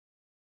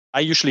I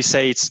usually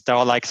say there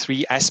are like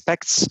three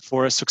aspects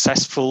for a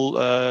successful,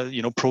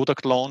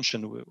 product launch,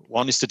 and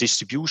one is the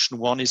distribution,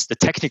 one is the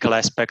technical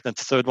aspect, and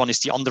the third one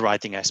is the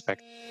underwriting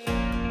aspect.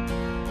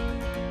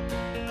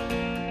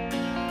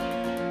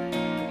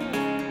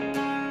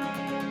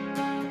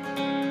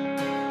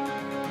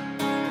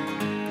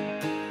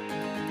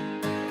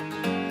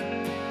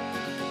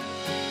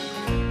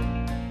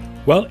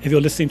 Well, if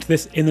you're listening to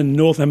this in the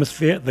Northern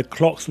Hemisphere, the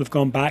clocks will have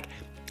gone back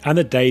and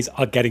the days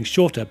are getting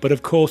shorter. But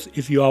of course,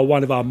 if you are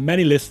one of our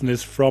many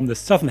listeners from the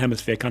Southern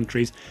Hemisphere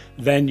countries,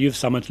 then you've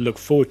someone to look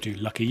forward to.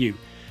 Lucky you.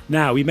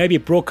 Now, we may be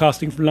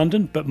broadcasting from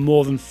London, but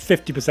more than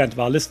 50% of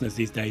our listeners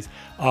these days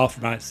are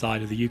from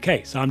outside of the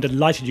UK. So I'm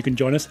delighted you can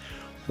join us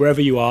wherever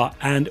you are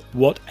and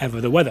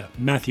whatever the weather.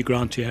 Matthew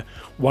Grant here,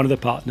 one of the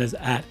partners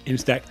at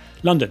Instech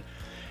London.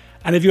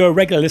 And if you're a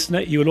regular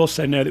listener, you will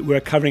also know that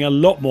we're covering a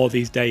lot more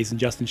these days than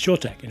just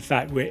InsurTech. In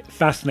fact, we're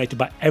fascinated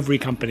by every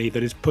company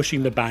that is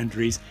pushing the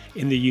boundaries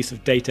in the use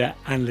of data,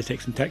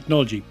 analytics and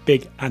technology,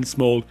 big and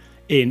small,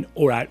 in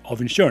or out of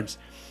insurance.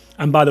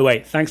 And by the way,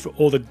 thanks for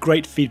all the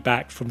great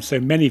feedback from so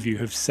many of you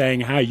who have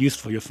saying how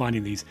useful you're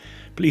finding these.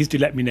 Please do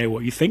let me know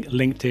what you think,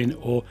 LinkedIn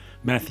or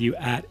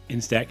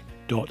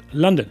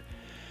matthew@instech.london.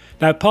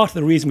 Now, part of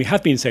the reason we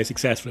have been so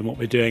successful in what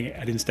we're doing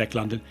at Instech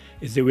London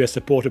is that we are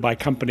supported by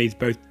companies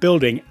both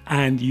building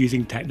and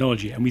using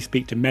technology, and we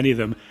speak to many of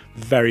them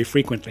very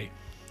frequently.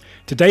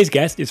 Today's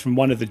guest is from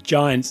one of the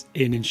giants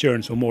in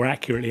insurance, or more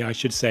accurately, I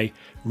should say,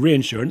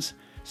 reinsurance.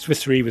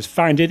 Swiss Re was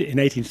founded in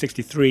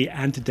 1863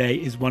 and today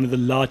is one of the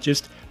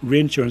largest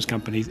reinsurance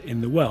companies in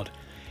the world.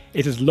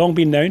 It has long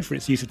been known for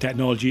its use of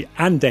technology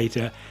and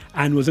data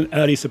and was an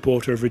early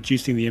supporter of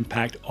reducing the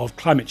impact of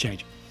climate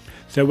change.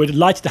 So we're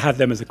delighted to have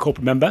them as a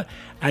corporate member,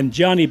 and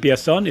Gianni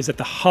Biasson is at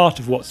the heart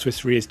of what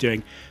Swiss Re is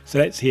doing. So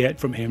let's hear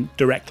it from him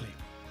directly.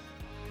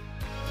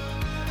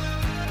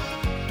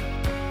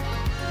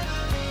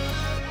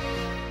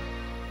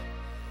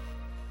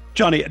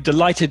 Gianni,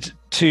 delighted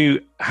to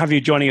have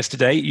you joining us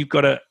today. You've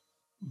got a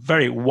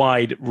very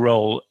wide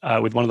role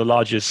with one of the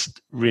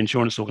largest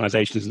reinsurance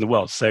organizations in the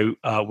world. So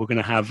we're going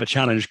to have a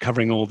challenge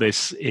covering all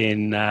this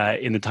in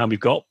the time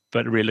we've got,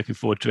 but really looking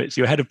forward to it.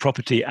 So you're head of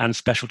property and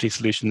specialty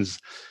solutions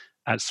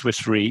at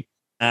Swiss Re.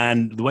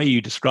 And the way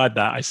you describe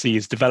that, I see,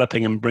 is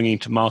developing and bringing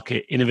to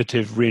market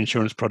innovative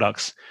reinsurance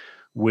products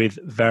with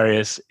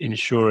various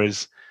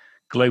insurers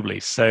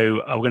globally.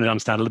 So we're going to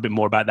understand a little bit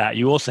more about that.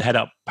 You also head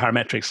up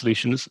parametric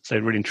solutions. So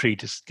really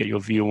intrigued to get your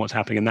view on what's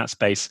happening in that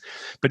space.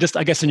 But just,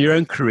 I guess, in your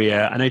own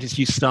career, I noticed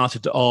you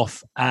started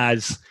off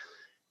as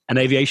an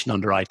aviation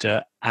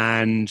underwriter,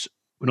 and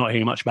we're not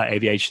hearing much about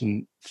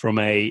aviation from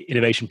a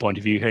innovation point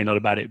of view, hearing a lot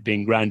about it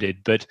being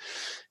grounded. But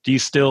do you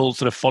still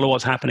sort of follow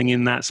what's happening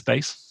in that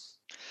space?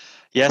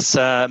 Yes,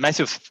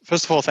 Matthew,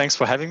 first of all, thanks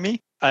for having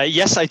me.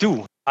 Yes, I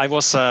do. I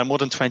was more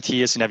than 20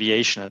 years in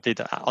aviation. I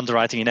did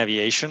underwriting in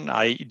aviation.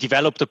 I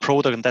developed a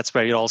product, and that's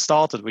where it all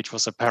started, which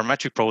was a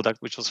parametric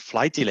product, which was a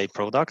flight delay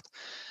product,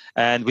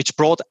 and which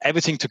brought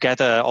everything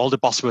together, all the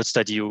buzzwords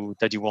that you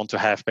want to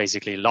have,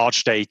 basically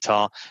large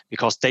data,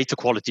 because data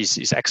quality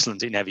is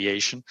excellent in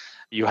aviation.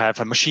 You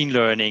have a machine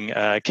learning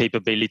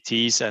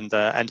capabilities and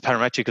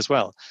parametric as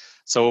well.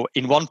 So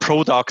in one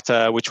product,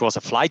 which was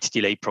a flight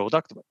delay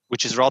product,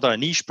 which is rather a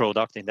niche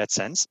product in that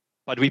sense,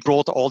 but we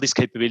brought all these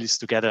capabilities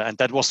together, and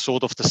that was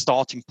sort of the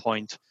starting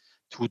point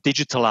to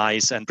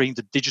digitalize and bring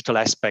the digital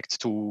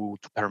aspect to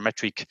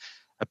parametric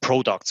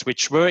products,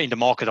 which were in the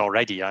market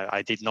already.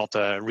 I did not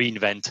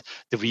reinvent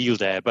the wheel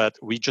there, but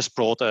we just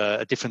brought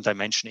a different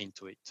dimension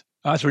into it.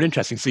 That's really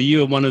interesting. So you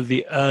were one of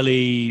the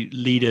early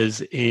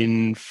leaders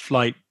in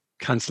flight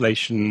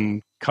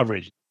cancellation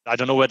coverage. I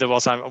don't know whether I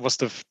was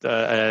the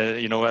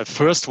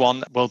first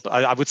one. Well,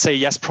 I would say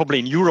yes, probably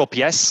in Europe,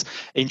 yes.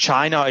 In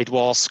China, it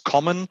was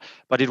common,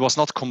 but it was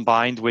not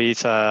combined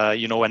with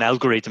an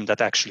algorithm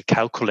that actually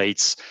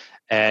calculates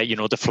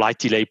the flight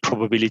delay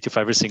probability of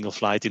every single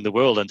flight in the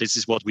world. And this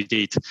is what we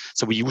did.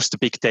 So we used the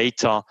big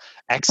data,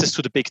 access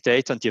to the big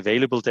data and the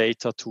available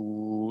data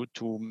to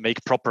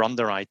make proper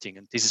underwriting.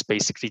 And this is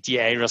basically the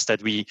areas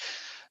that we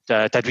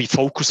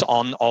focus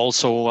on,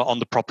 also on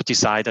the property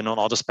side and on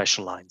other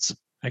special lines.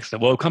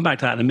 Excellent. Well, we'll come back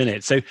to that in a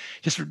minute. So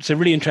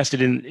really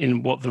interested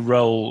in what the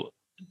role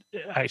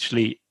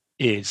actually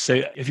is.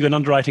 So have you got an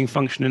underwriting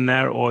function in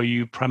there, or are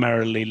you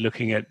primarily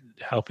looking at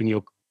helping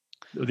the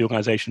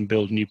organization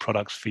build new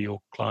products for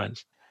your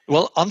clients?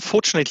 Well,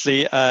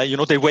 unfortunately,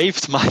 they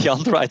waived my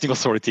underwriting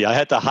authority. I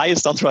had the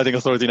highest underwriting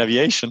authority in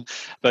aviation,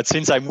 but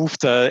since I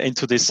moved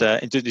into this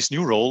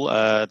new role,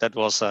 that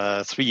was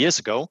 3 years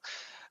ago,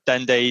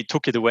 then they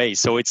took it away.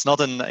 So it's not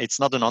an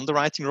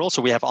underwriting role.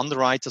 So we have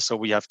underwriters. So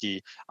we have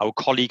our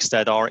colleagues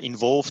that are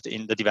involved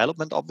in the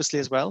development, obviously,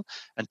 as well,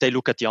 and they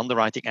look at the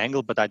underwriting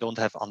angle. But I don't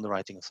have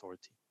underwriting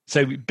authority.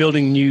 So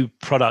building new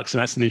products,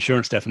 and that's an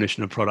insurance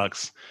definition of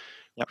products.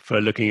 Yep.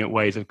 For looking at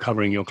ways of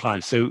covering your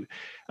clients. So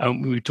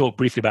we talked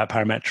briefly about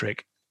parametric.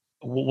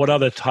 What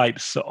other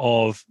types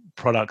of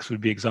products would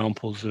be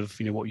examples of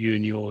what you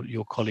and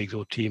your colleagues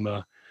or team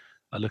are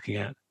looking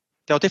at?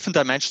 there are different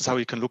dimensions how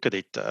you can look at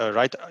it,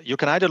 right? You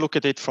can either look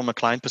at it from a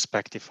client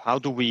perspective. How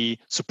do we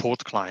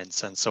support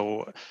clients? And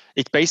so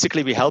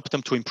we help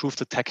them to improve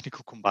the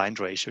technical combined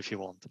ratio, if you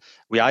want.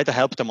 We either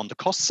help them on the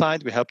cost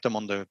side, we help them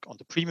on the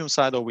premium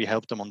side, or we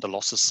help them on the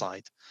losses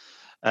side.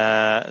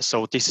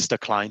 So this is the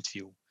client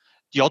view.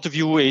 The other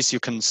view is you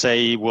can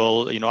say,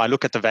 well, I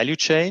look at the value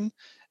chain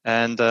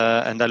and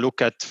I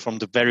look at from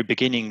the very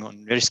beginning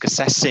on risk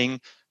assessing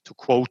to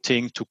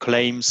quoting to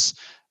claims,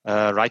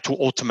 right, to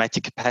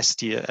automatic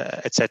capacity,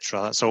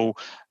 etc. So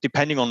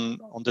depending on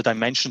the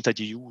dimension that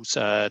you use,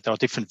 there are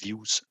different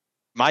views.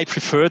 My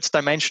preferred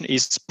dimension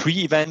is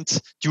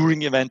pre-event,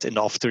 during event, and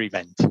after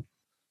event.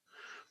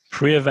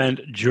 Pre-event,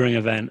 during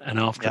event, and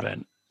after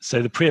event.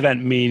 So the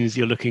pre-event means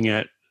you're looking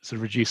at sort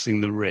of reducing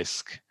the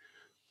risk.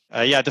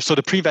 So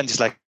the pre-event is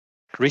like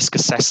risk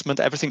assessment,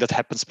 everything that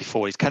happens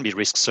before. It can be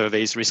risk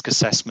surveys, risk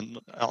assessment,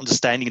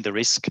 understanding the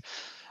risk,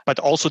 but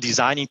also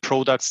designing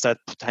products that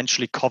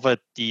potentially cover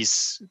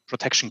these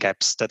protection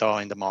gaps that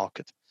are in the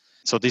market.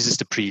 So this is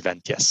the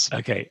pre-event, yes.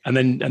 Okay, and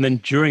then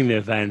during the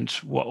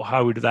event,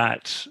 how would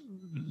that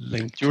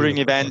link? During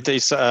event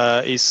is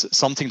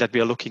something that we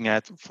are looking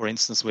at, for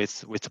instance,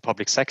 with the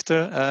public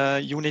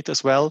sector unit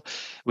as well,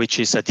 which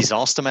is a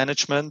disaster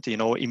management.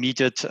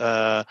 Immediate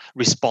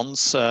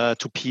response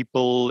to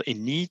people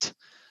in need.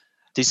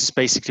 This is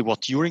basically what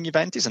during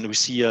event is, and we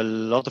see a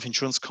lot of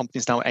insurance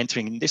companies now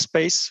entering in this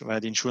space, where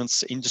the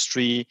insurance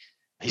industry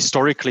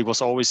historically was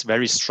always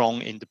very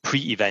strong in the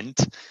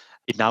pre-event.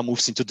 It now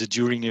moves into the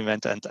during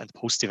event and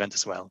post-event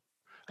as well.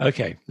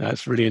 Okay,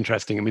 that's really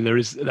interesting. I mean, there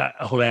is that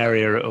whole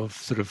area of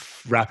sort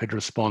of rapid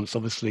response.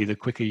 Obviously, the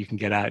quicker you can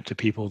get out to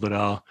people that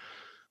are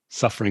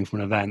suffering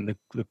from an event,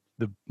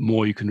 the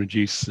more you can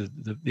reduce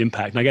the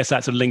impact. And I guess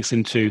that sort of links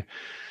into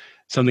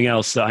something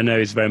else that I know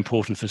is very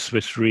important for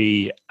Swiss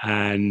Re,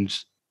 and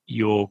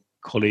your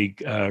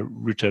colleague,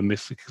 Ruta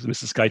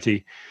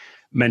Mr.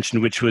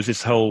 mentioned, which was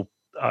this whole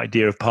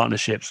idea of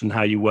partnerships and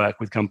how you work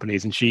with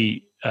companies. And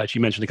she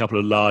mentioned a couple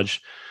of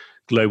large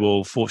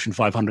global Fortune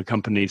 500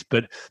 companies.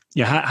 But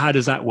how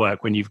does that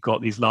work when you've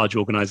got these large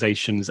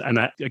organizations? And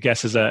I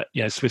guess as a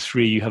Swiss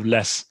Re, you have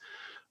less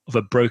of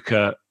a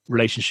broker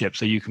relationship,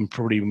 so you can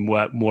probably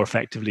work more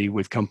effectively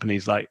with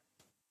companies like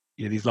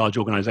these large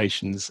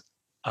organizations.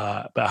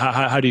 But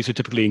how do you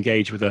typically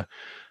engage with a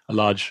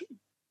large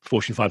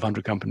Fortune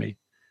 500 company?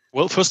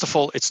 Well, first of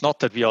all, it's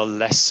not that we are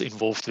less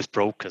involved with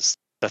brokers.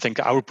 I think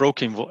our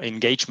broker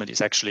engagement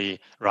is actually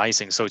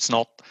rising. So it's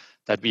not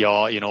that we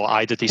are,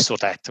 either this or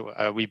that.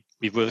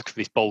 We work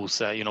with both,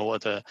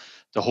 the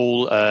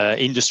whole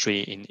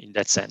industry in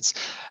that sense.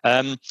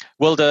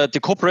 Well, the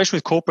cooperation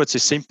with corporates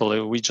is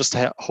simple. We just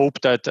hope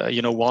that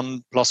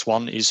 1 +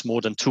 1 is more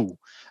than 2.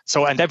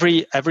 So, and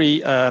every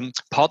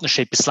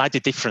partnership is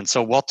slightly different.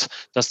 So, what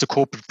does the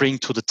corporate bring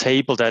to the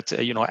table that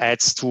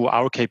adds to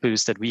our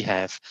capabilities that we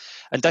have?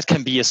 And that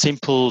can be a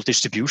simple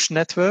distribution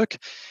network.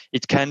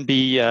 It can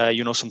be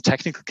some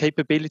technical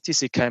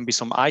capabilities. It can be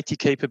some IT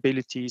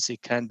capabilities.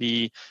 It can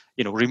be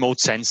remote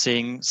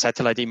sensing,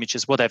 satellite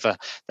images, whatever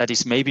that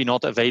is maybe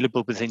not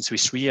available within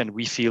Swiss Re, and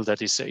we feel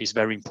that is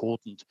very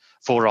important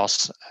for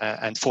us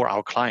and for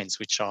our clients,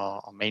 which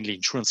are mainly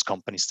insurance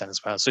companies then as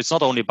well. So it's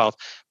not only about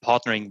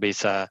partnering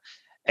with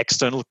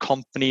external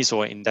companies,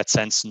 or in that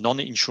sense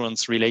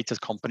non-insurance related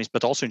companies,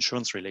 but also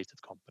insurance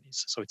related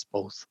companies. So it's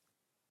both.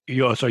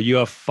 You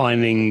are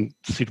finding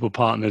suitable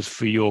partners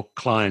for your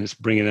clients,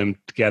 bringing them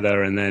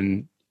together, and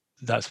then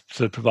that's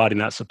sort of providing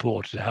that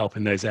support to help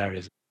in those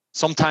areas.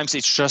 Sometimes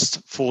it's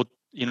just for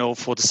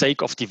the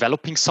sake of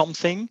developing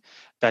something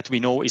that we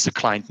know is a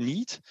client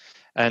need,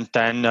 and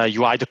then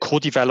you either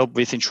co-develop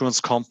with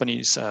insurance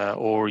companies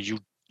or you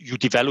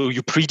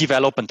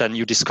pre-develop, and then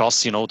you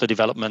discuss the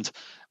development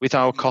with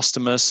our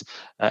customers,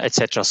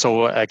 etc.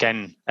 So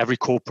again, every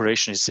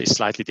cooperation is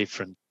slightly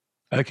different.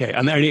 Okay,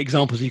 and are there any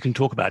examples you can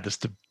talk about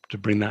just to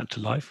bring that to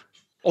life?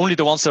 Only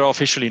the ones that are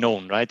officially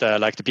known, right?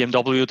 Like the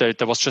BMW,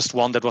 there was just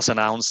one that was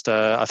announced,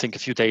 I think, a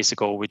few days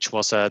ago, which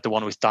was the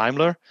one with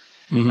Daimler,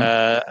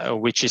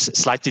 which is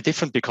slightly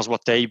different because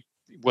what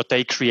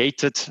they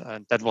created,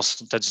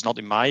 that's not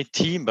in my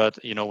team, but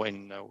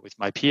with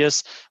my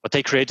peers, what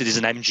they created is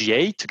an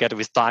MGA together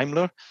with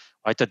Daimler,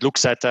 right? That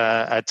looks at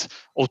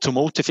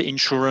automotive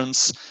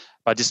insurance,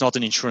 but it's not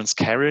an insurance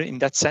carrier in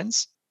that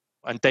sense.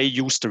 And they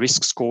use the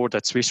risk score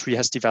that Swiss Re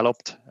has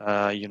developed,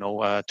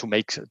 to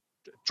make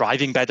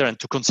driving better, and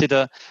to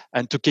consider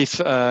and to give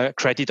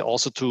credit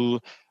also to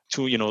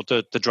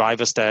the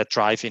drivers that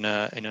drive in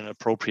an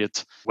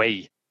appropriate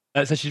way.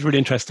 That's actually really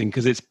interesting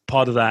because it's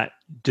part of that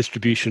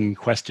distribution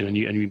question, and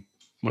you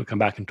want to come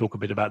back and talk a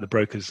bit about the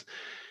brokers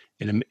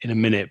in a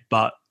minute,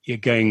 but you're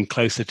going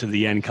closer to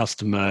the end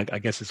customer. I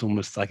guess it's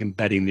almost like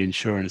embedding the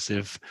insurance.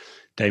 If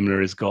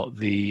Daimler has got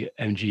the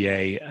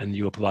MGA and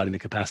you're providing the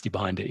capacity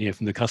behind it,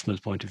 from the customer's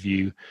point of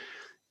view,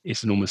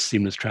 it's an almost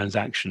seamless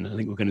transaction. I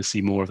think we're going to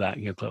see more of that.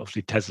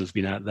 Obviously Tesla's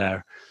been out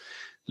there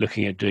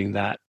looking at doing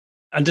that.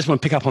 And just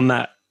want to pick up on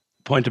that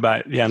point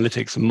about the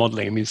analytics and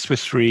modeling. I mean,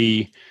 Swiss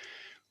Re,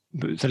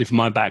 certainly from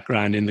my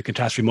background in the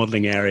catastrophe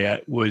modeling area,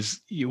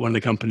 was one of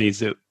the companies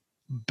that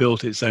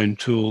built its own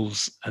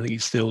tools. I think you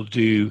still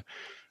do,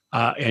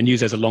 and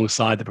use those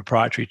alongside the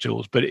proprietary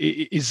tools. But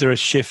is there a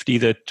shift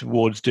either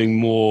towards doing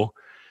more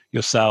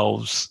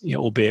yourselves,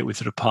 albeit with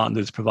sort of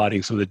partners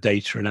providing some of the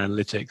data and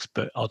analytics,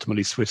 but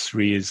ultimately Swiss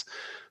Re is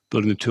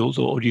building the tools,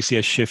 or do you see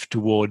a shift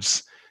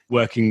towards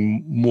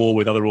working more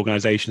with other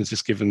organizations,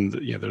 just given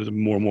that there are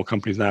more and more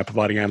companies now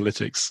providing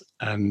analytics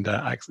and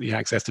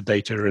access to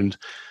data and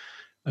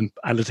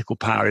analytical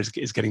power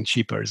is getting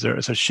cheaper? Is there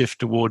a shift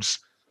towards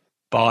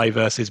buy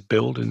versus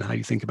build, and how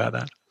you think about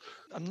that?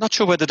 I'm not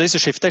sure whether there's a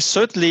shift. There's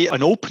certainly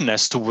an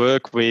openness to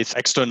work with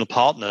external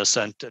partners,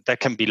 and that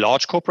can be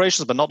large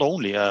corporations, but not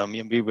only.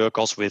 We work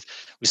also with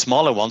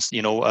smaller ones,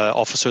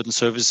 offer certain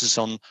services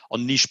on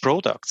niche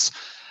products.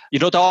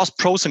 There are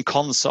pros and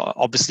cons,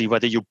 obviously,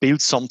 whether you build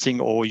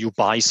something or you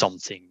buy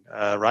something,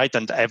 right?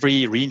 And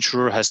every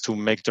reinsurer has to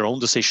make their own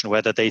decision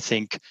whether they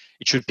think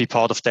it should be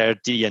part of their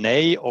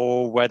DNA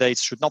or whether it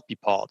should not be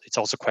part. It's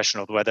also a question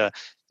of whether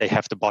they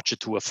have the budget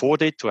to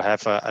afford it, to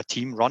have a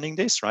team running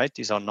this, right?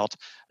 These are not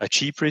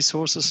cheap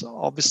resources,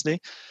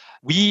 obviously.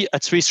 We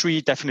at Swiss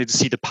Re definitely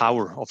see the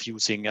power of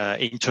using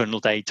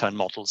internal data and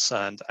models,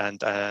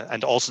 and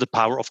also the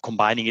power of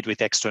combining it with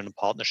external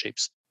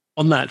partnerships.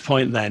 On that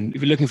point, then,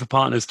 if you're looking for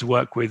partners to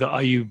work with,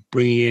 are you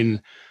bringing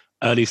in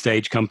early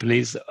stage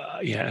companies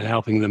and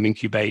helping them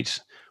incubate,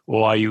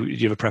 or do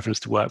you have a preference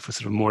to work for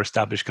sort of more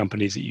established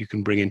companies that you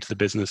can bring into the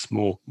business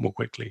more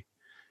quickly?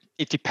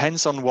 It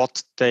depends on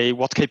what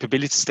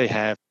capabilities they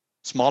have.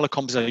 Smaller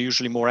companies are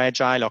usually more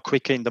agile or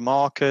quicker in the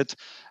market.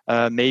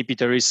 Maybe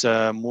there is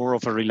more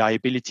of a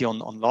reliability on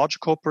larger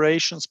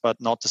corporations, but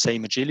not the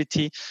same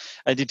agility.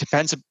 And it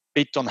depends a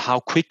bit on how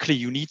quickly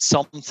you need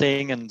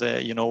something, and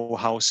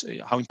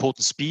how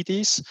important speed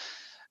is.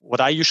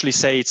 What I usually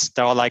say is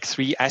there are like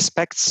three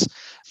aspects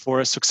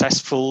for a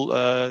successful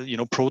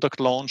product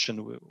launch,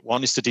 and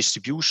one is the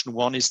distribution,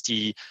 one is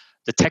the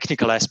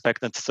technical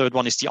aspect, and the third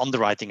one is the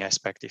underwriting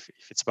aspect if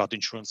it's about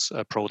insurance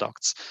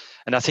products.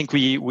 And I think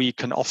we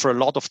can offer a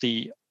lot of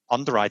the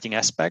underwriting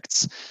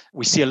aspects.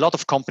 We see a lot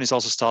of companies,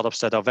 also startups,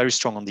 that are very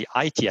strong on the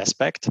IT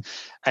aspect,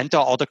 and there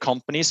are other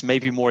companies,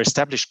 maybe more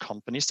established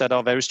companies, that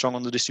are very strong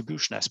on the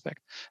distribution aspect.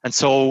 And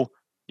so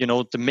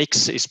the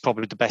mix is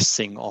probably the best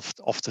thing of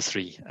the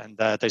three, and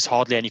there's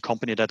hardly any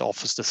company that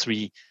offers the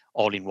three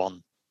all in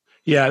one.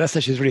 Yeah, that's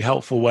actually a really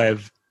helpful way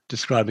of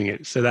describing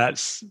it. So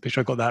that's, make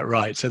sure I got that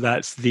right. So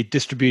that's the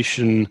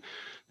distribution,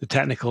 the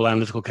technical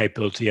analytical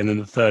capability, and then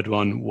the third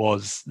one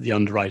was the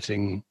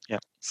underwriting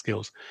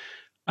skills.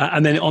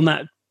 And then on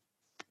that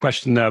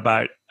question there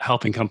about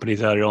helping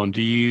companies earlier on,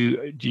 do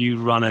you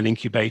run an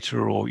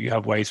incubator, or you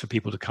have ways for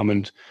people to come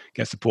and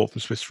get support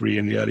from Swiss Re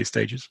in the early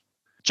stages?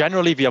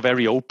 Generally, we are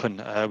very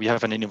open. We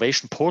have an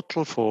innovation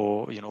portal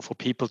for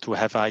people to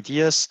have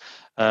ideas.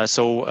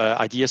 So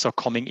ideas are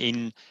coming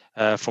in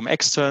from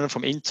external,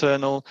 from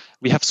internal.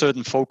 We have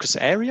certain focus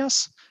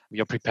areas. We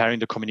are preparing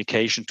the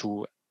communication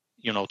to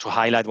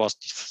highlight what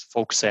these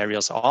focus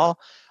areas are.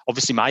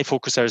 Obviously, my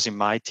focus areas in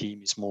my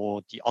team is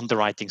more the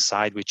underwriting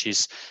side, which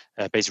is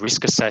basic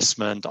risk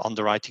assessment,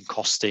 underwriting,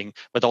 costing,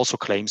 but also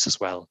claims as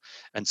well.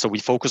 And so we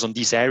focus on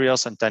these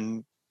areas, and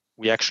then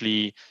we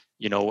actually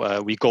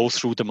we go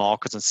through the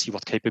markets and see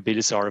what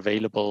capabilities are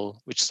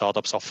available, which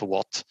startups offer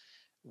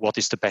what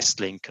is the best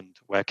link, and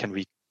where can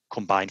we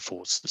combine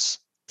forces.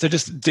 So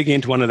just digging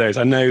into one of those,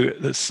 I know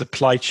that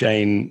supply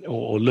chain,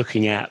 or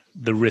looking at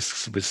the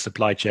risks with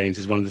supply chains,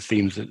 is one of the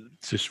themes that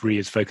Swiss Re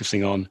is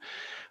focusing on,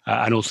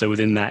 and also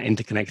within that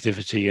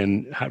interconnectivity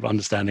and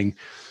understanding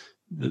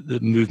the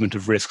movement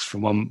of risks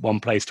from one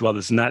place to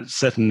others. And that's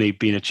certainly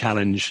been a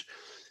challenge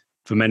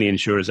for many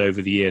insurers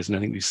over the years. And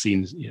I think we've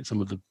seen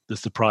some of the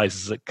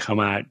surprises that come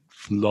out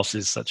from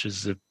losses, such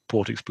as the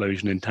port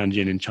explosion in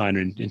Tianjin in China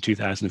in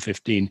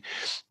 2015.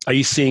 Are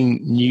you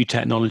seeing new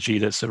technology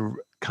that's sort of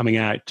coming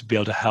out to be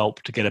able to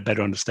help to get a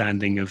better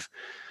understanding of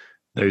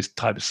those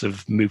types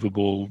of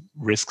movable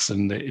risks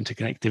and the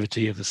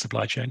interconnectivity of the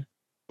supply chain?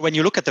 When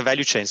you look at the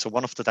value chain, so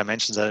one of the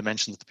dimensions that I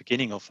mentioned at the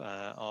beginning of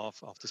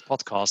this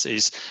podcast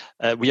is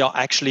we are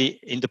actually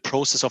in the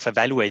process of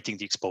evaluating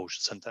the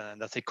exposures,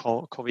 and I think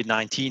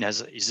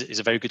COVID-19 is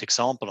a very good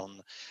example on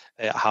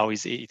how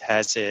it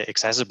has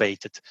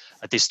exacerbated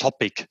this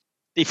topic.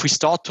 If we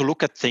start to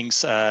look at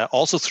things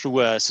also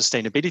through a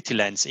sustainability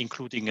lens,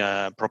 including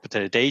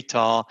proprietary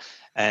data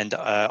and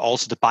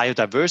also the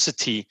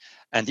biodiversity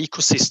and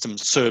ecosystem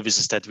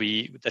services that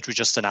we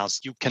just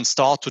announced, you can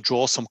start to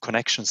draw some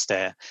connections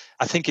there.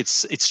 I think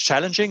it's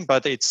challenging,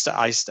 but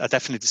I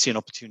definitely see an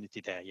opportunity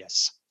there.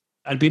 Yes.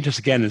 I'd be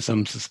interested again in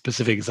some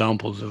specific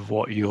examples of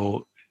what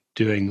you're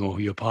doing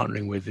or you're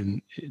partnering with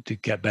to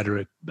get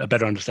a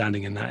better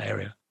understanding in that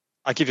area.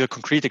 I'll give you a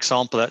concrete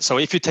example. So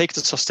if you take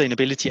the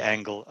sustainability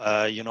angle,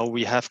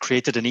 we have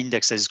created an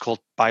index that is called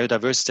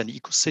Biodiversity and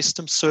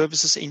Ecosystem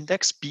Services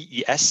Index,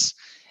 BES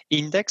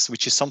Index,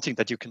 which is something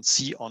that you can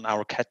see on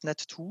our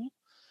CatNet tool.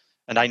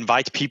 And I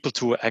invite people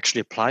to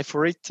actually apply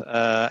for it.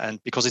 And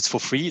because it's for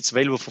free, it's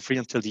available for free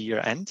until the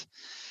year end.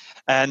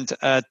 And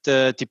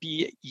the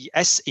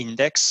BES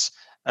Index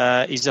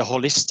is a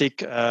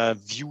holistic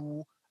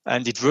view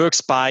And it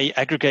works by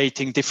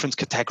aggregating different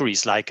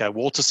categories like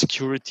water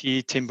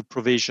security, timber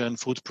provision,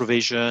 food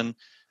provision,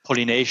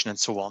 pollination, and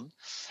so on.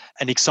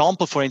 An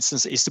example, for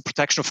instance, is the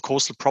protection of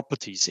coastal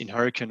properties in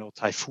hurricane or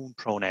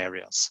typhoon-prone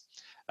areas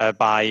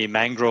by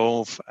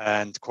mangrove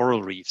and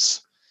coral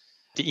reefs.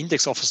 The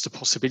index offers the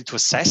possibility to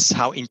assess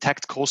how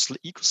intact coastal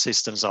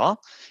ecosystems are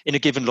in a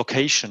given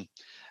location.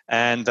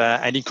 And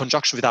in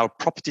conjunction with our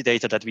property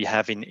data that we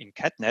have in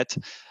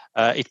CatNet,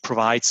 it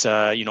provides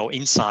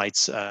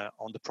insights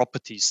on the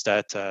properties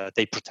that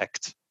they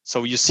protect.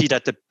 So you see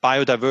that the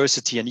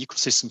biodiversity and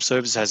ecosystem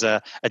service has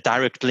a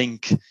direct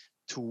link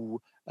to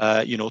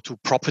to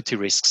property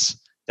risks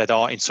that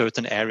are in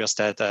certain areas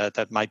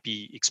that might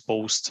be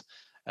exposed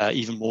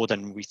even more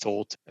than we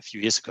thought a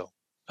few years ago.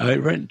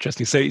 Very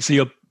interesting. So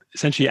you're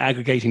essentially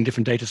aggregating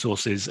different data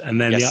sources, and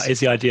then Yes. is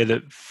the idea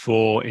that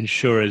for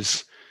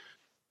insurers,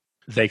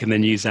 they can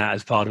then use that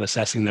as part of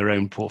assessing their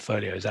own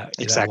portfolio. Is that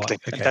exactly?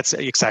 Okay.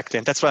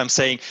 And that's why I'm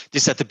saying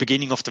this is at the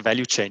beginning of the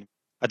value chain.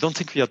 I don't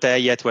think we are there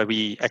yet where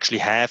we actually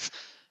have,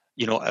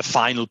 a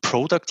final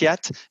product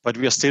yet, but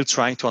we are still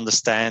trying to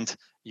understand,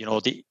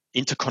 the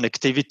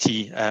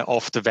interconnectivity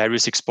of the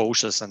various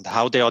exposures and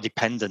how they are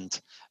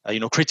dependent.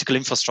 Critical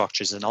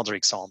infrastructure is another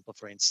example,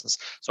 for instance.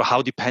 So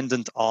how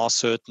dependent are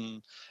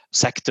certain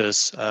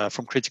sectors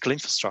from critical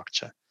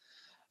infrastructure?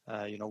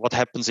 What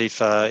happens if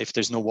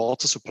there's no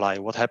water supply?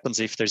 What happens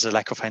if there's a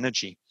lack of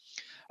energy?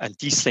 And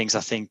these things, I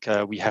think,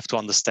 we have to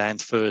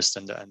understand first,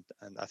 and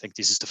I think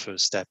this is the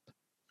first step.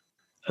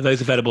 Are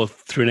those available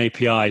through an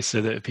API so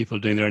that if people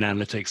are doing their own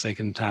analytics, they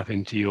can tap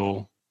into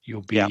your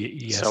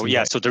BES?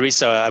 So there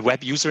is a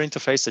web user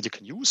interface that you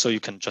can use, so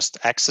you can just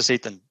access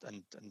it and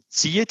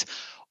see it,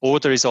 or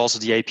there is also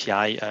the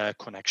API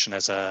connection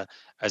as a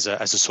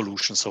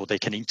solution, so they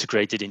can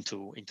integrate it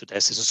into their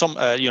system. Some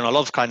a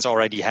lot of clients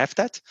already have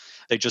that.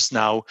 They just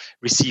now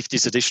receive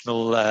this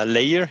additional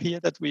layer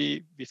here that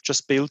we've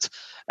just built,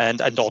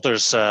 and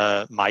others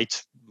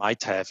might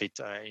have it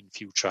in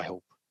future, I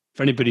hope.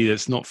 For anybody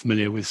that's not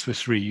familiar with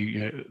Swiss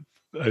Re,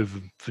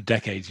 for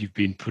decades, you've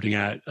been putting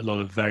out a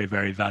lot of very,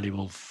 very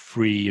valuable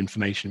free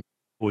information.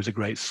 Always a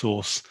great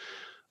source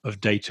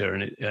of data,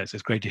 and it's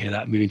great to hear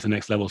that moving to the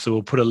next level. So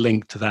we'll put a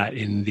link to that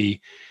in the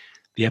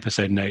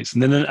episode notes.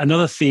 And then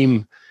another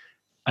theme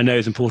I know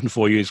is important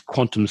for you is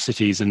quantum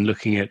cities and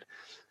looking at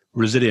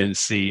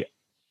resiliency.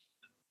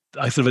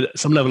 I sort of, at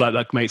some level, like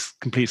that makes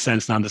complete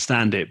sense and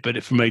understand it.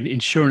 But from an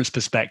insurance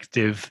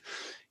perspective,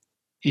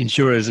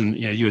 insurers and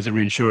you as a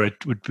reinsurer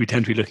we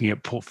tend to be looking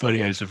at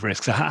portfolios of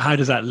risks. So how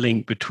does that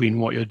link between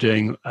what you're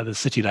doing at the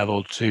city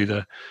level to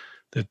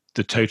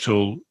the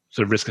total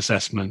sort of risk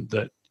assessment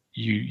that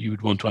you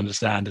would want to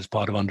understand as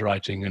part of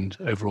underwriting and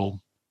overall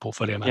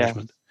portfolio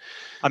management? Yeah.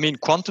 I mean,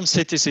 quantum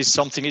cities is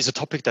a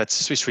topic that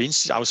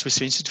our Swiss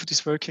Re Institute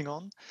is working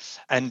on,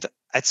 and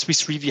at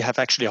Swiss Re we have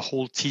actually a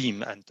whole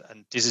team, and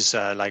this is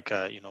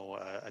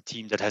a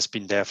team that has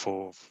been there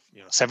for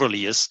several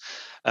years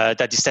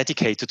that is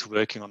dedicated to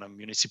working on a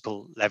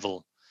municipal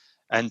level,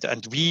 and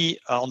we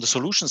on the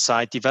solution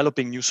side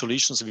developing new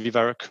solutions. We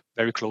work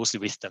very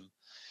closely with them.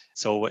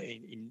 So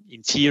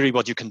in theory,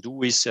 what you can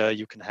do is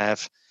you can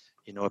have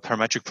a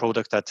parametric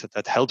product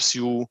that helps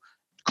you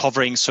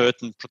covering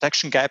certain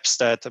protection gaps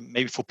that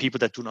maybe for people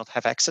that do not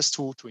have access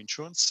to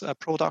insurance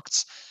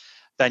products.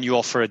 Then you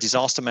offer a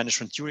disaster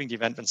management during the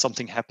event. When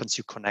something happens,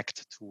 you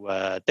connect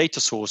to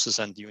data sources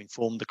and you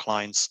inform the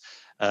clients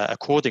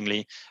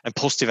accordingly. And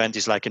post-event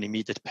is like an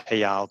immediate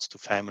payout to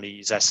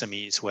families,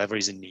 SMEs, whoever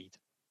is in need.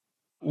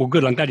 Well,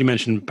 good. I'm glad you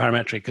mentioned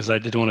parametric because I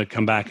did want to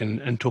come back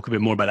and talk a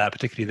bit more about that,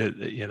 particularly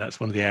that that's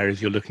one of the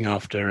areas you're looking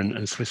after,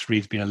 and Swiss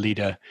Re's been a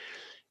leader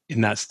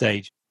in that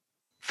stage.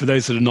 For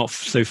those that are not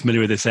so familiar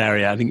with this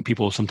area, I think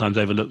people sometimes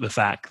overlook the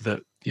fact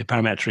that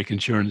parametric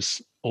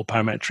insurance or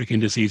parametric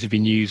indices have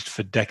been used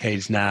for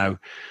decades now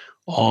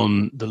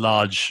on the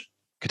large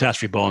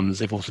catastrophe bonds.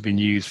 They've also been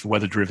used for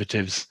weather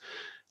derivatives,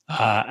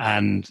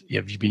 and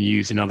you've been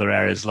used in other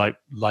areas like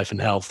life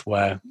and health,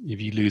 where if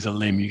you lose a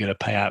limb, you get a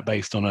payout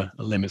based on a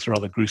limb. It's a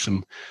rather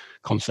gruesome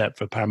concept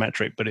for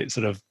parametric, but it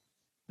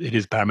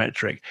is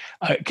parametric.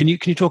 Can you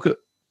talk,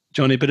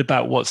 Johnny, a bit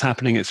about what's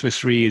happening at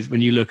Swiss Re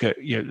when you look at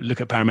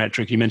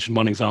parametric? You mentioned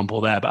one example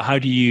there, but how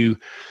do you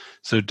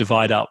sort of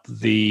divide up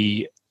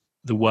the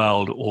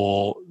world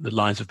or the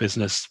lines of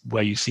business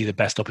where you see the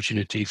best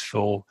opportunities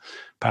for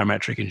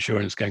parametric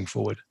insurance going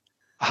forward?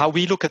 How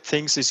we look at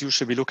things is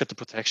usually we look at the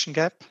protection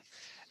gap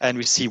and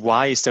we see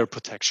why is there a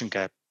protection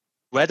gap.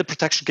 Where the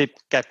protection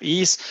gap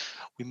is,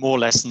 we more or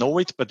less know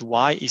it, but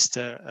why is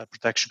there a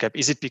protection gap?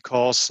 Is it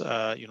because,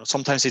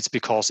 sometimes it's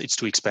because it's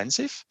too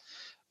expensive.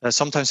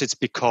 Sometimes it's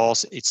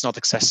because it's not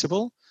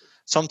accessible.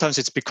 Sometimes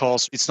it's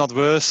because it's not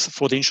worth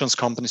for the insurance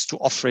companies to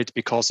offer it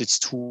because it's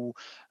too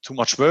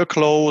much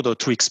workload or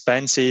too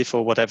expensive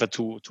or whatever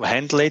to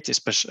handle it,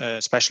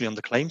 especially on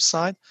the claims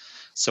side.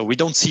 So we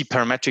don't see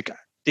parametric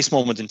this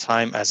moment in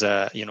time as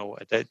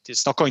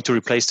it's not going to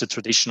replace the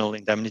traditional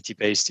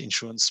indemnity-based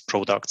insurance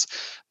products,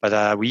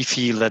 but we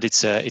feel that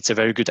it's a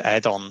very good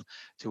add-on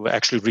to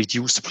actually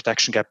reduce the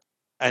protection gap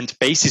and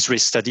basis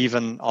risks that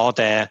even are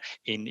there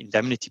in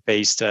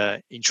indemnity-based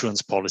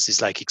insurance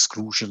policies like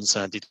exclusions,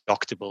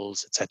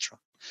 deductibles, etc.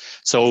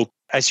 So,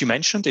 as you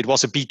mentioned, it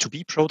was a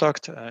B2B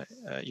product,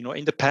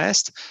 in the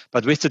past,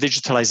 but with the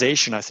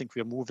digitalization, I think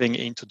we are moving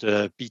into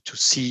the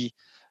B2C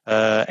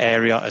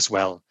area as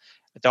well.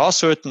 There are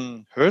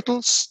certain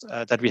hurdles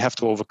that we have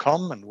to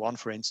overcome, and one,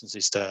 for instance,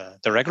 is the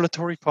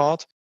regulatory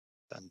part.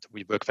 And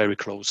we work very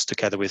close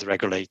together with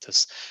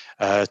regulators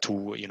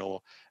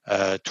to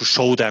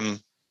show them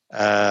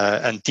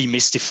and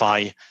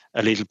demystify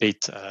a little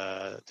bit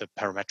the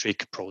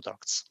parametric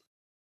products.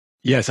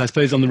 Yes, I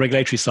suppose on the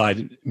regulatory side,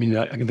 I mean,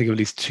 I can think of at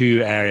least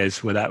two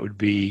areas where that would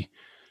be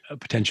a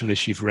potential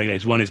issue for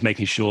regulators. One is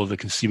making sure the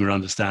consumer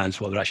understands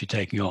what they're actually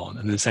taking on,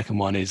 and the second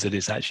one is that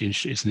it's an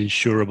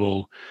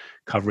insurable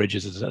coverage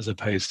as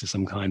opposed to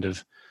some kind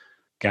of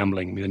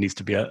gambling. I mean, there needs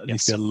to be a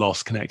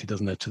loss connected,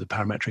 doesn't there, to the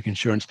parametric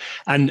insurance?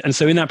 And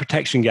so in that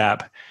protection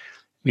gap, I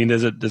mean,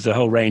 there's a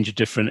whole range of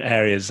different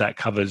areas that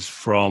covers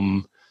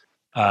from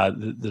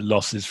the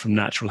losses from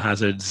natural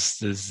hazards.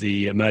 There's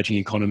the emerging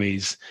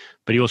economies,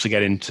 but you also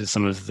get into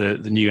some of the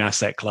new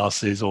asset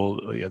classes or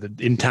the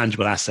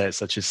intangible assets,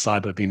 such as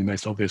cyber being the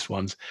most obvious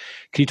ones.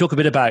 Can you talk a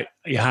bit about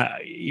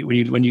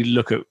when you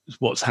look at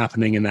what's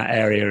happening in that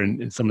area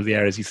and in some of the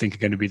areas you think are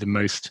going to be the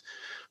most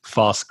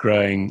fast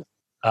growing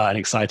and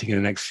exciting in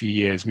the next few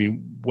years? I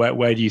mean,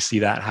 where do you see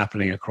that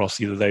happening across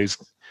either those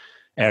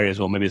areas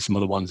or maybe there's some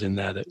other ones in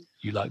there that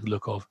you like the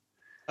look of?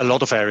 A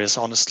lot of areas,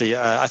 honestly.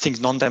 I think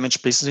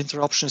non-damage business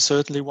interruption is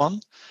certainly one,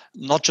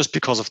 not just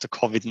because of the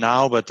COVID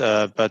now,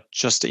 but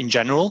just in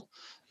general.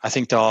 I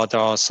think there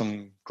are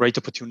some great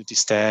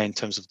opportunities there in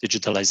terms of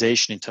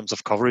digitalization, in terms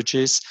of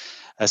coverages,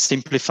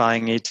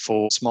 simplifying it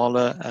for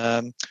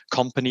smaller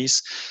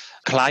companies.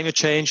 Climate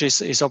change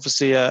is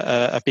obviously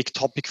a big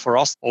topic for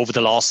us over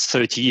the last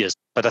 30 years.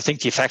 But I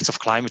think the effects of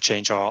climate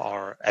change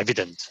are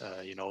evident.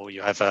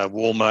 You have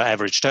warmer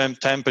average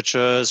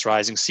temperatures,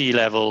 rising sea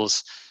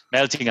levels,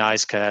 melting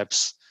ice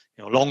caps,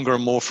 longer,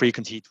 more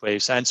frequent heat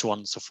waves, and so on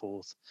and so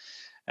forth.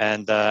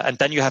 And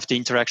then you have the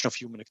interaction of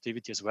human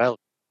activity as well.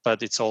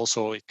 But it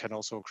can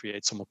also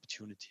create some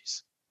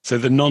opportunities. So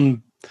the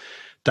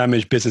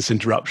non-damage business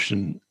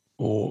interruption,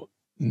 or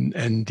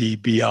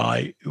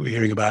NDBI, we're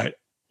hearing about.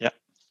 Yeah.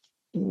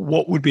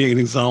 What would be an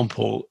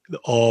example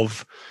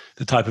of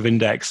the type of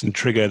index and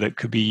trigger that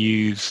could be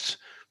used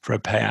for a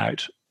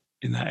payout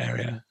in that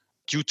area?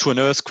 Due to an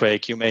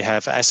earthquake, you may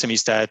have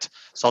SMEs that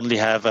suddenly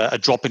have a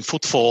drop in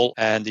footfall,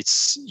 and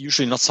it's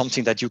usually not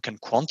something that you can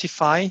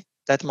quantify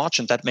that much,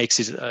 and that makes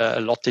it a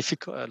lot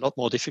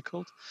more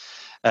difficult.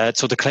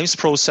 So the claims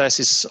process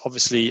is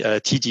obviously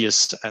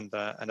tedious, and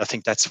I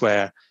think that's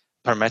where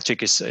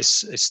parametric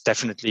is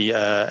definitely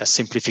a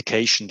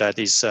simplification that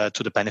is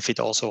to the benefit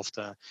also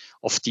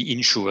of the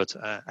insured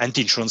and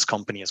the insurance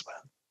company as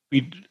well.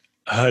 We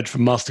heard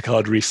from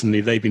MasterCard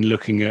recently; they've been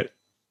looking at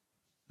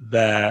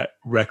their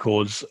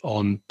records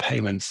on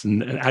payments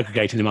and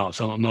aggregating them out.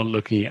 So I'm not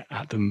looking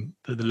at them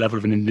at the level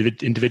of an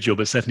individual,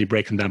 but certainly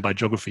breaking them down by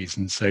geographies.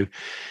 And so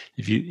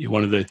if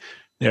one of the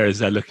areas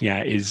they're looking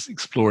at is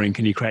exploring,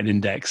 can you create an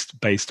index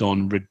based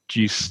on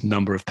reduced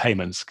number of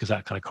payments? Because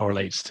that kind of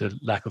correlates to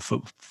lack of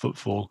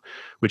footfall,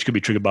 which could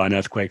be triggered by an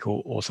earthquake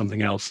or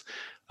something else.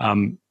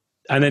 And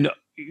then,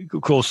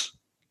 of course,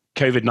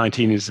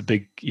 COVID-19 is a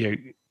big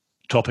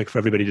topic for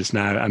everybody just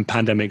now, and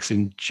pandemics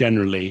in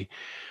generally.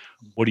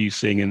 What are you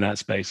seeing in that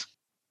space?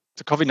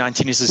 The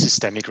COVID-19 is a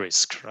systemic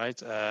risk,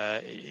 right?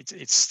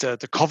 It's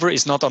the cover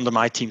is not under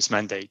my team's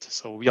mandate,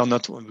 so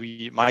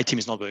my team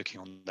is not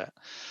working on that.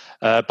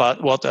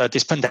 But what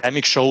this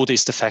pandemic showed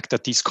is the fact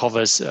that these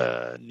covers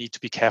need to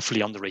be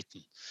carefully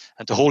underwritten,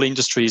 and the whole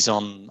industry is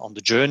on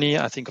the journey,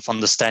 I think, of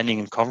understanding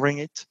and covering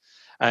it.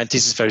 And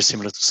this is very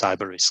similar to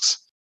cyber risks.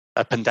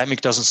 A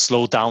pandemic doesn't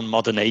slow down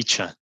Mother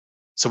Nature,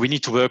 so we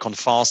need to work on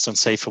faster and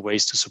safer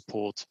ways to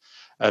support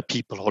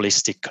people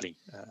holistically.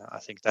 I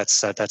think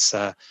that's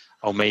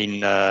our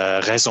main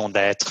raison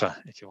d'être,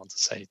 if you want to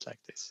say it like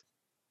this.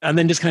 And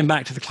then just coming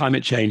back to the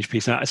climate change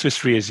piece, now,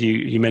 Swiss Re, as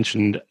you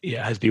mentioned,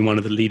 has been one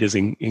of the leaders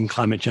in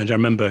climate change. I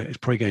remember it's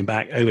probably going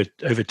back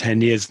over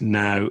 10 years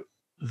now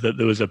that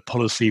there was a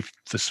policy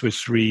for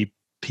Swiss Re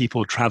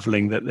people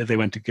traveling that they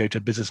went to go to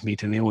a business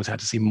meeting. They always had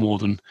to see more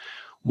than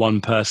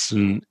one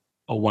person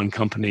or one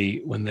company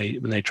when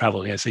they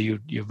travel. Yeah, so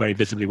you're very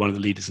visibly one of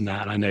the leaders in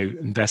that, and I know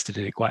invested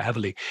in it quite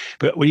heavily.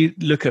 But when you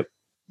look at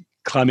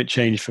climate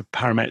change for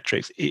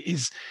parametrics,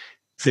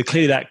 so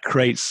clearly that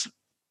creates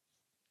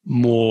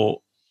more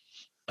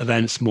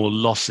events, more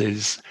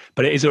losses.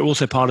 But is there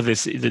also part of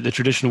this the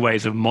traditional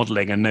ways of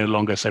modeling are no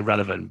longer so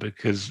relevant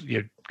because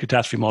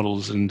catastrophe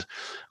models and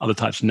other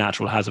types of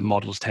natural hazard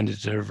models tended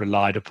to have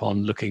relied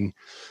upon looking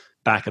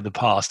back at the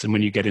past, and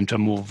when you get into a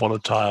more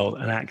volatile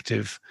and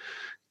active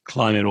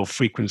climate or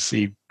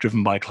frequency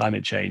driven by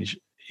climate change,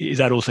 is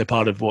that also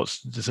part of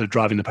what's sort of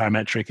driving the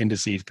parametric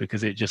indices,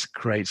 because it just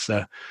creates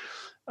a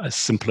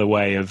simpler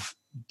way of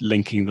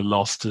linking the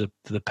loss to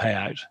the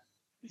payout?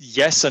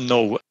 Yes and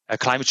no.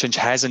 Climate change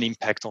has an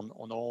impact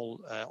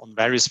on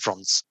various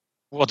fronts.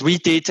 What we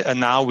did, and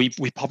now we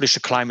publish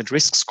a climate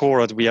risk score,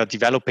 or we are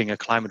developing a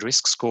climate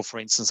risk score. For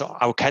instance,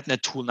 our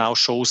CatNet tool now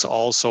shows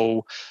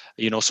also,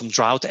 some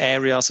drought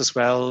areas as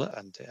well,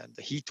 and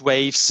the heat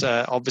waves,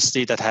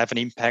 obviously, that have an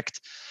impact.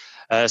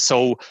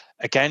 So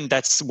again,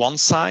 that's one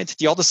side.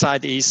 The other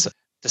side is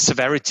the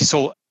severity.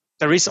 So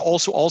there is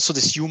also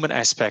this human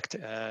aspect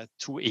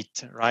to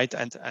it, right?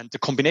 And the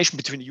combination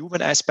between the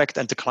human aspect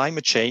and the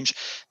climate change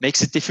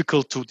makes it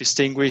difficult to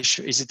distinguish,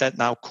 is it that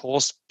now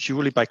caused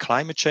purely by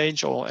climate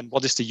change, and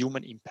what is the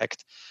human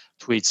impact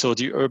to it? So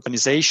the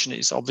urbanization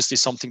is obviously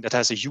something that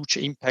has a huge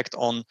impact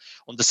on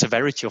the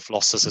severity of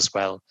losses as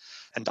well.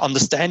 And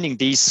understanding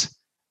these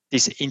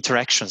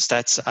interactions,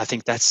 I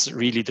think that's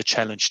really the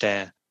challenge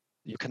there.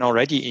 You can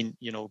already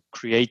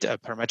create a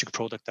parametric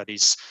product that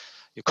is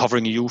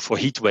covering you for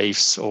heat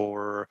waves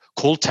or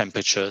cold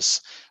temperatures,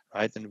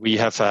 right? And we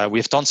have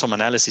done some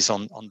analysis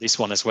on this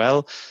one as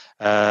well,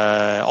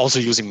 also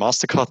using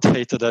Mastercard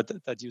data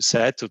that you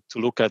said to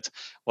look at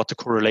what the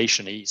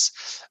correlation is.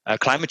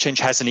 Climate change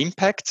has an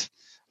impact,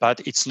 but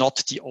it's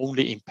not the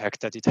only impact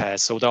that it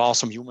has. So there are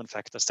some human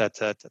factors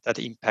that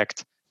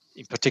impact,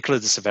 in particular,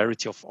 the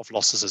severity of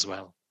losses as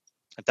well,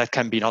 and that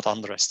can be not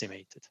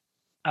underestimated.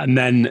 And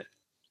then,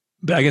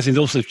 but I guess it's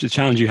also the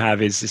challenge you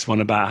have is this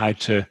one about how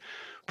to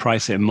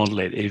price it and model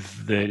it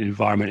if the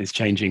environment is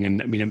changing.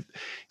 And I mean, it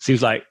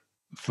seems like,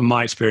 from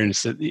my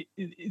experience, that the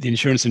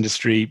insurance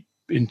industry,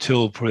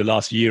 until probably the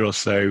last year or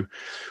so,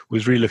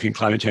 was really looking at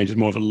climate change as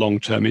more of a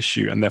long-term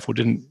issue, and therefore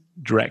didn't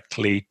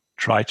directly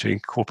try to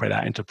incorporate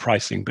that into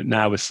pricing. But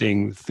now we're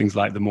seeing things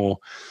like the more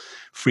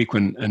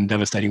frequent and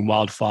devastating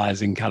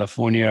wildfires in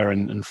California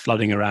and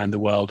flooding around the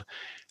world,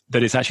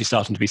 that it's actually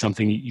starting to be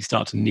something you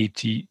start to need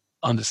to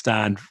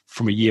understand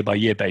from a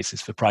year-by-year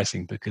basis for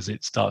pricing, because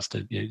it does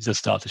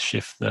start to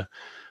shift the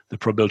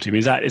probability. I mean,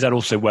 is that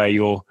also where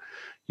you're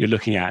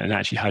looking at, and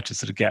actually how to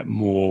sort of get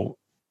more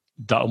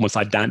almost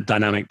like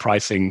dynamic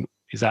pricing?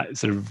 Is that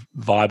sort of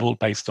viable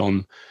based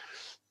on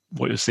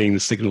what you're seeing, the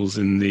signals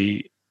in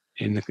the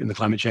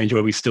climate change, or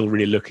are we still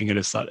really looking at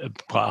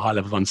quite a high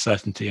level of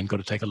uncertainty and got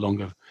to take a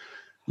longer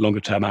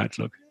term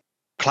outlook?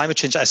 Climate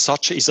change as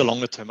such is a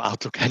longer term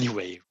outlook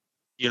anyway.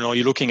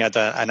 You're looking at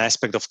an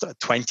aspect of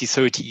 20,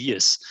 30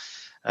 years,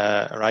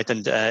 right?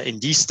 And in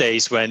these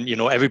days, when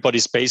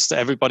everybody's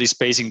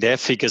basing their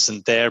figures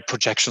and their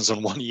projections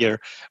on 1 year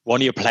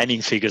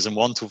planning figures and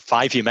 1 to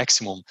 5 year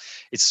maximum,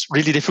 it's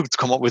really difficult to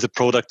come up with a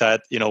product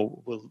that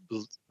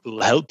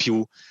will help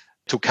you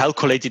to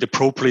calculate it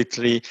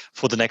appropriately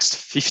for the next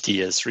 50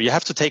 years. You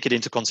have to take it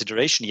into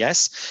consideration,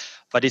 yes,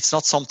 but it's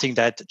not something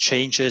that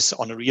changes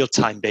on a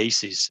real-time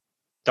basis.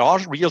 There are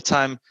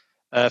real-time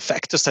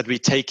factors that we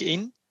take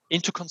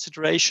into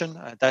consideration.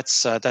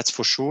 That's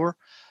for sure.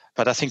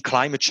 But I think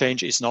climate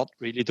change is not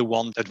really the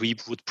one that we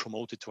would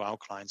promote it to our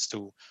clients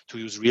to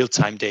use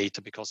real-time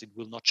data, because it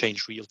will not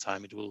change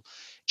real-time. It will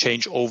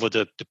change over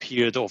the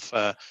period of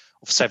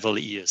several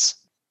years.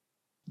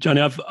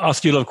 Johnny, I've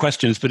asked you a lot of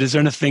questions, but is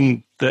there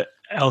anything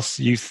else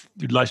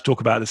you'd like to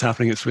talk about that's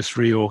happening at Swiss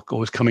Re or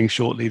is coming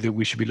shortly that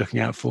we should be looking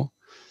out for?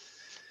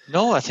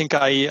 No, I think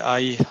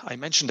I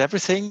mentioned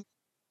everything.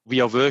 We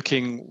are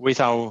working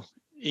with our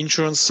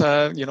insurance,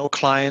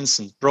 clients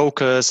and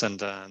brokers and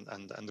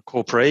the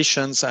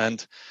corporations,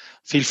 and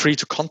feel free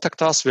to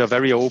contact us. We are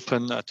very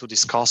open to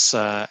discuss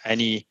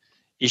any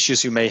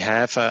issues you may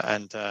have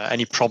and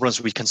any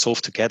problems we can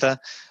solve together.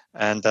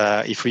 And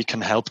if we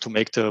can help to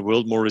make the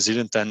world more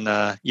resilient, then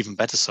even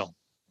better so.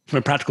 From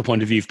a practical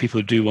point of view, if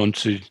people do want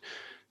to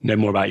know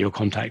more about your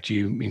contact,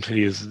 you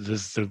include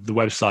there's the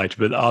website,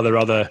 but are there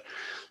other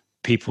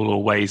people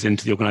or ways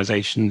into the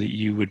organization that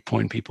you would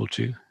point people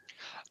to?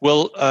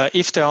 Well,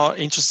 if they are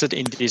interested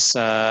in this,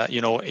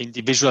 in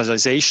the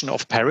visualization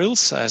of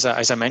perils, as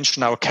I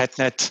mentioned, our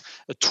CatNet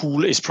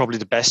tool is probably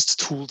the best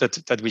tool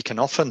that we can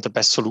offer and the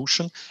best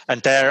solution.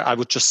 And there, I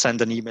would just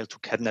send an email to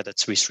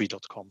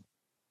catnet@swissre.com.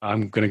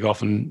 I'm going to go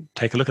off and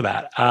take a look at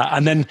that.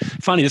 And then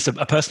finally, just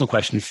a personal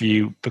question for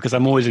you, because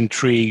I'm always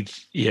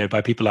intrigued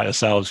by people like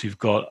yourselves who've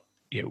got,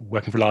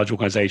 working for a large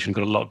organization,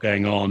 got a lot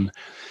going on.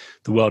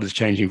 The world is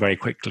changing very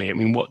quickly. I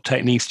mean, what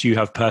techniques do you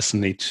have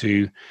personally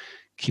to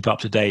keep up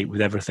to date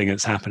with everything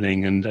that's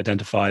happening and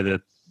identify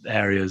the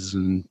areas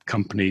and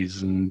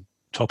companies and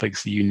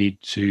topics that you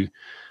need to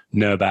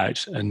know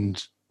about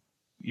and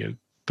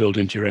build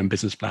into your own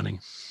business planning?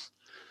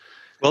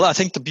 Well, I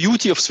think the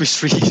beauty of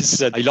Swiss Re is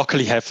that I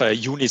luckily have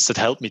units that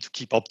help me to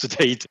keep up to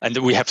date, and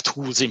we have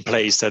tools in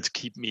place that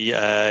keep me,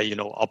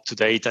 up to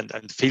date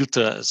and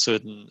filter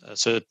certain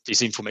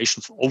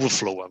disinformation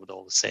overflow, I would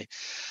always say.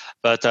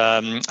 But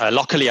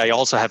luckily, I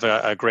also have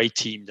a great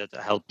team that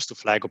helps to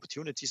flag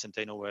opportunities, and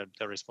they know where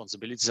their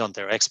responsibilities are, and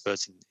they're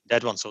experts in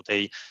that one. So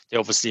they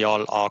obviously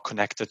all are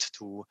connected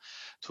to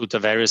the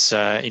various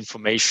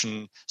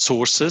information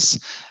sources.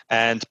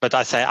 But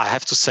I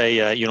have to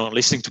say,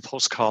 listening to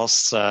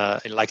podcasts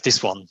like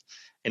this one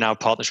in our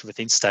partnership with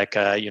Instack,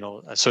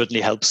 certainly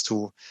helps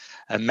to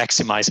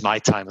maximize my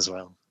time as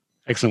well.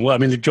 Excellent. Well, I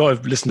mean, the joy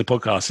of listening to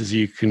podcasts is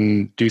you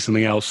can do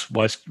something else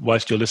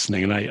whilst you're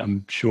listening. And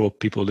I'm sure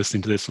people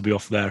listening to this will be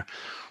off their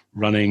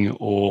running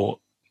or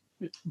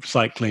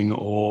cycling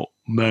or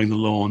mowing the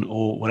lawn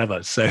or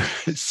whatever. So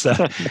it's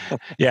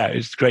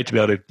it's great to be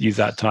able to use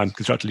that time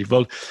constructively.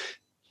 Well,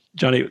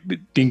 Johnny,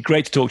 it's been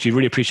great to talk to you.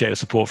 Really appreciate your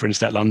support for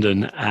Instech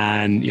London,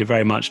 and you're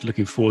very much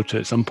looking forward to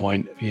at some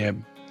point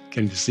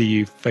getting to see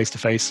you face to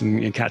face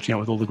and catching up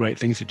with all the great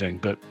things you're doing.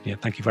 But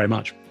thank you very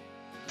much.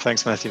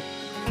 Thanks, Matthew.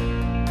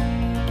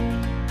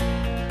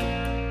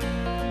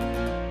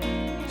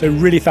 So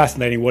really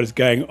fascinating what is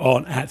going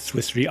on at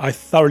Swiss Re. I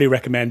thoroughly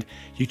recommend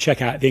you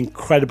check out the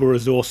incredible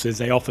resources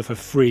they offer for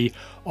free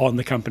on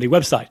the company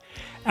website.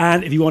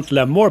 And if you want to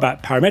learn more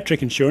about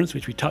parametric insurance,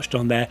 which we touched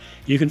on there,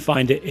 you can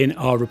find it in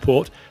our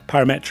report,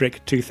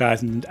 Parametric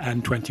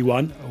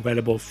 2021,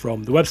 available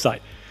from the website.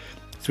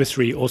 Swiss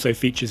Re also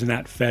features in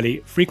that fairly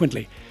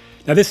frequently.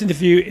 Now, this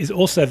interview is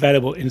also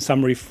available in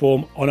summary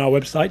form on our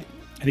website.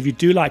 And if you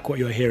do like what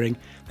you're hearing,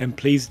 then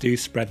please do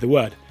spread the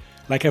word.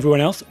 Like everyone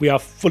else, we are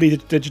fully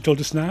digital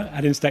just now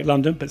at Instech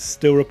London, but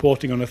still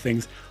reporting on the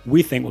things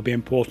we think will be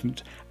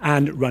important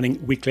and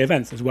running weekly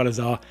events, as well as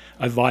our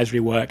advisory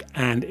work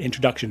and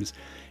introductions.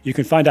 You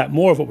can find out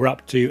more of what we're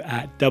up to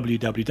at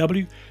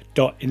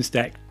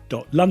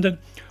www.instech.london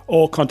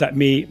or contact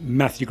me,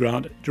 Matthew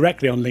Grant,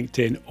 directly on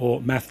LinkedIn or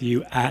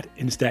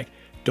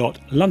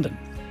matthew@instech.london.